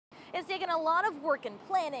It's taken a lot of work and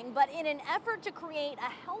planning, but in an effort to create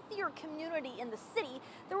a healthier community in the city,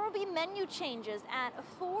 there will be menu changes at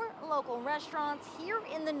 4 local restaurants here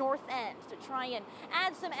in the North End to try and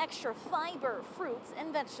add some extra fiber, fruits,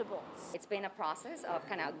 and vegetables. It's been a process of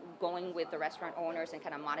kind of going with the restaurant owners and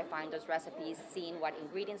kind of modifying those recipes, seeing what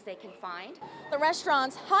ingredients they can find. The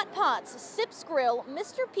restaurants Hot Pots, Sips Grill,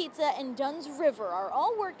 Mr. Pizza, and Dunn's River are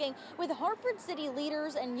all working with Hartford City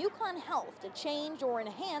leaders and UConn Health to change or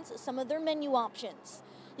enhance some of their menu options.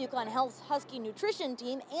 UConn Health's Husky nutrition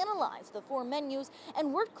team analyzed the 4 menus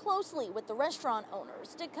and worked closely with the restaurant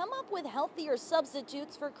owners to come up with healthier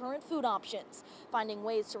substitutes for current food options, finding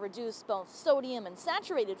ways to reduce both sodium and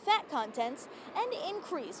saturated fat contents and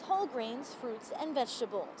increase whole grains, fruits, and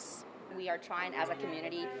vegetables. We are trying as a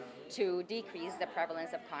community to decrease the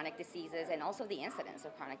prevalence of chronic diseases and also the incidence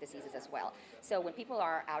of chronic diseases as well. So when people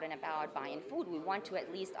are out and about buying food, we want to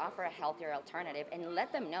at least offer a healthier alternative and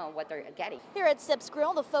let them know what they're getting. Here at Sips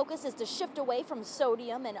Grill, the focus is to shift away from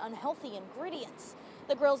sodium and unhealthy ingredients.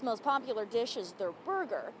 The grill's most popular dish is their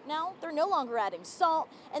burger. Now, they're no longer adding salt,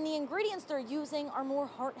 and the ingredients they're using are more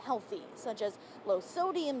heart healthy, such as low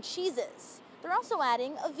sodium cheeses. They're also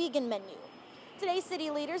adding a vegan menu. Today, city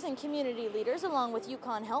leaders and community leaders, along with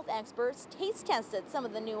UConn Health experts, taste tested some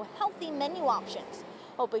of the new healthy menu options,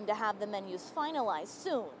 hoping to have the menus finalized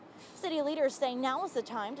soon. City leaders say now is the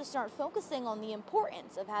time to start focusing on the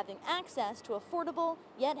importance of having access to affordable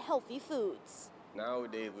yet healthy foods.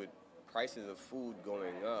 Nowadays, with prices of food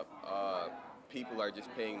going up, people are just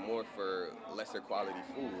paying more for lesser quality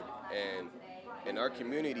food. And in our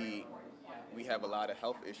community, we have a lot of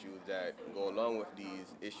health issues that go along with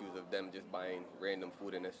these issues of them just buying random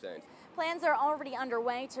food in a sense. Plans are already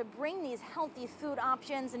underway to bring these healthy food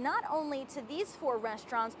options not only to these 4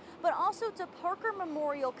 restaurants, but also to Parker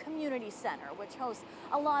Memorial Community Center, which hosts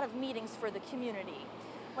a lot of meetings for the community.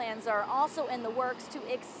 Plans are also in the works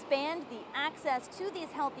to expand the access to these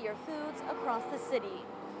healthier foods across the city.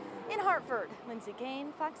 In Hartford, Lindsay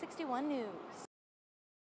Kane, Fox 61 News.